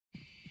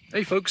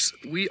Hey folks,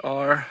 we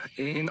are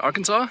in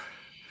Arkansas,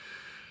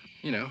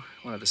 you know,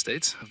 one of the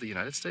states of the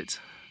United States.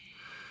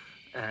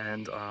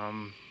 And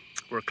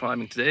we're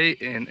climbing today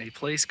in a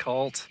place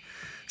called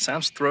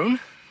SANDSTONE.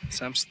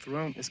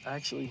 SANDSTONE is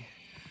actually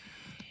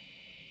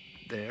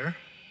there.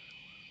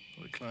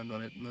 We climbed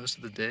on it most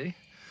of the day.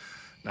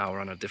 Now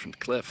we're on a different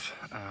cliff.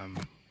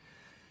 You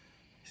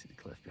see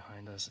the cliff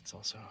behind us. It's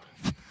also,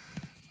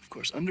 of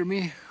course, under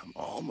me. I'm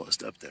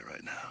almost up there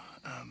right now.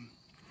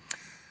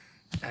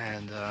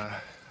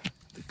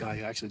 The guy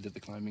who actually did the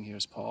climbing here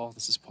is Paul.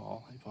 This is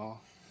Paul. Hey,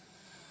 Paul.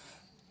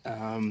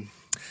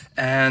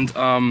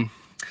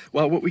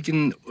 Well,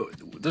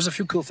 there's a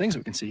few cool things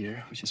we can see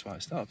here, which is why I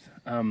stopped.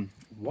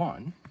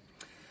 One,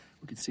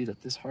 we can see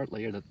that this heart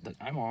layer that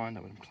I'm on,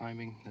 that I'm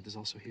climbing, that is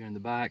also here in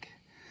the back,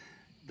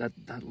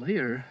 that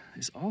layer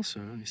is also,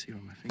 let me see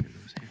where my finger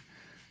goes here,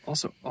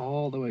 also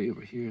all the way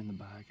over here in the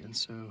back. And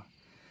so,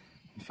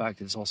 in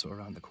fact, it's also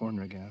around the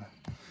corner again.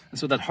 And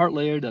so that heart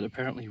layer that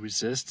apparently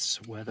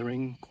resists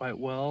weathering quite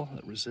well,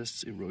 that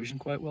resists erosion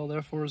quite well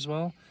therefore as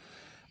well,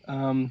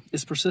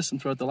 is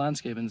persistent throughout the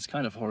landscape, and it's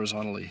kind of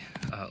horizontally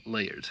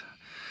layered.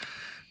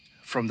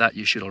 From that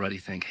you should already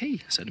think,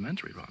 hey,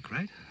 sedimentary rock,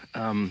 right?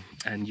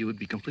 And you would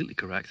be completely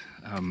correct.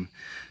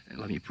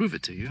 Let me prove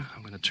it to you.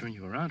 I'm going to turn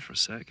you around for a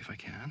sec if I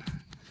can.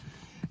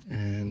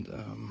 And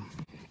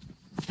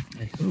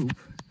I hope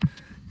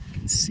you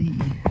can see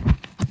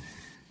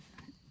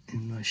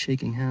in my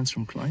shaking hands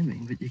from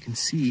climbing, but you can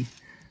see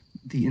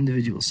the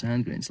individual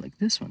sand grains, like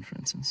this one, for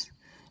instance,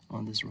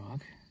 on this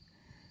rock,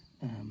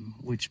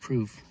 which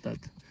prove that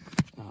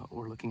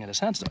we're looking at a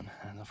sandstone.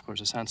 And of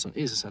course, a sandstone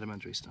is a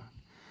sedimentary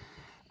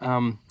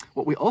stone.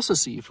 What we also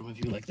see from a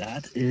view like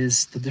that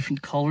is the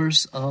different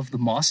colors of the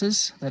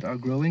mosses that are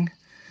growing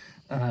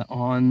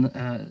on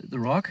the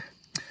rock.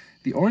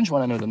 The orange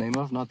one I know the name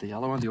of, not the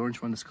yellow one. The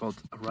orange one is called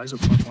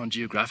Rhizopodon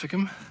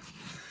geographicum,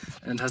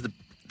 and it has the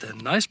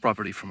nice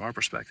property from our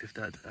perspective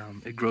that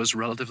it grows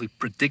relatively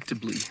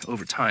predictably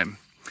over time.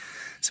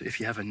 So if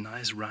you have a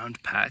nice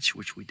round patch,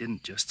 which we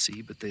didn't just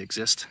see, but they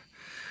exist,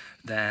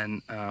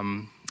 then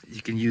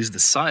you can use the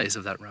size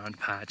of that round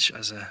patch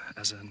as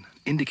an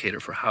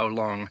indicator for how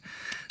long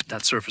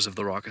that surface of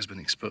the rock has been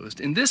exposed.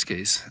 In this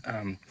case,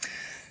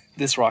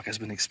 this rock has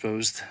been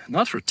exposed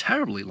not for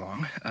terribly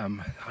long.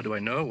 How do I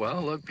know?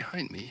 Well, look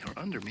behind me or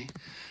under me.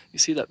 You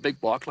see that big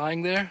block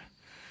lying there?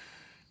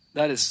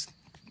 That is,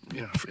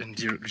 you know, in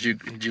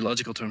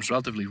geological terms,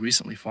 relatively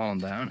recently fallen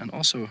down. And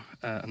also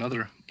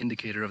another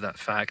indicator of that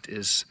fact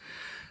is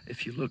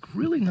if you look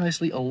really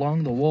nicely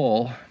along the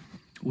wall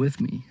with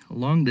me,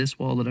 along this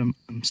wall that I'm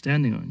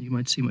standing on, you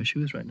might see my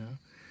shoes right now.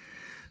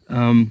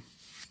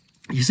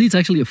 You see it's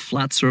actually a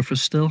flat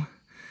surface still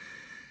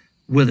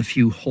with a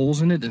few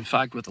holes in it. In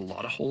fact, with a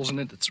lot of holes in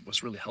it. It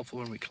was really helpful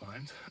when we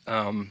climbed.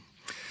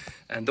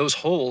 And those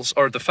holes,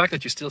 or the fact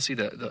that you still see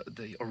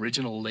the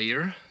original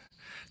layer,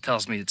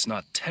 tells me it's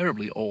not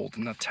terribly old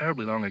and not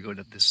terribly long ago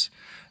that this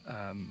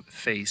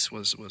face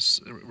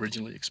was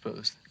originally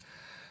exposed.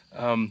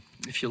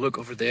 If you look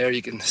over there,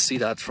 you can see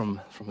that from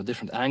a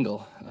different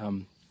angle.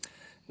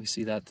 We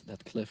see that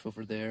cliff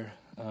over there.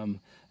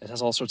 It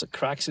has all sorts of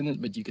cracks in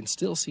it, but you can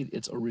still see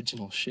its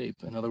original shape.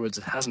 In other words,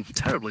 it hasn't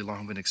terribly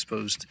long been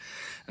exposed,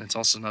 and it's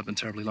also not been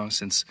terribly long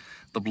since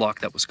the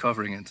block that was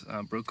covering it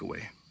broke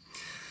away.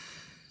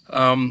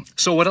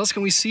 So what else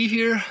can we see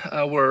here?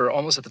 We're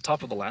almost at the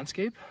top of the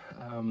landscape.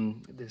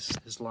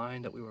 This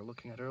line that we were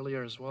looking at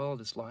earlier as well,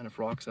 this line of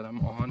rocks that I'm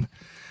on,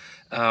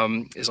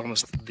 is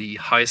almost the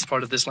highest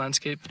part of this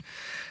landscape.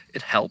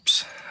 It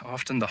helps.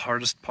 Often the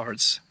hardest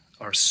parts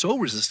are so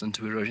resistant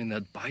to erosion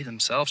that by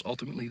themselves,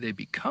 ultimately, they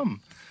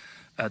become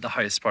the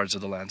highest parts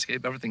of the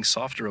landscape. Everything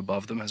softer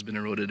above them has been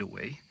eroded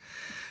away.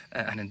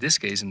 And in this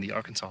case, in the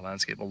Arkansas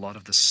landscape, a lot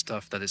of the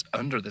stuff that is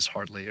under this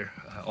hard layer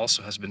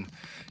also has been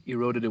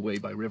eroded away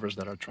by rivers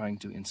that are trying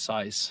to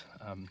incise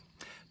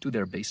to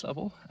their base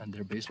level. And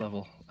their base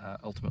level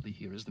ultimately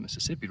here is the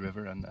Mississippi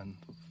River, and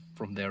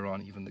from there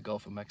on even the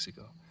Gulf of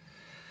Mexico.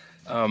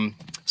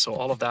 So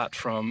all of that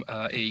from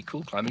a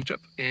cool climbing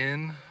trip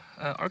in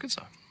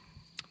Arkansas.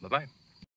 Bye-bye.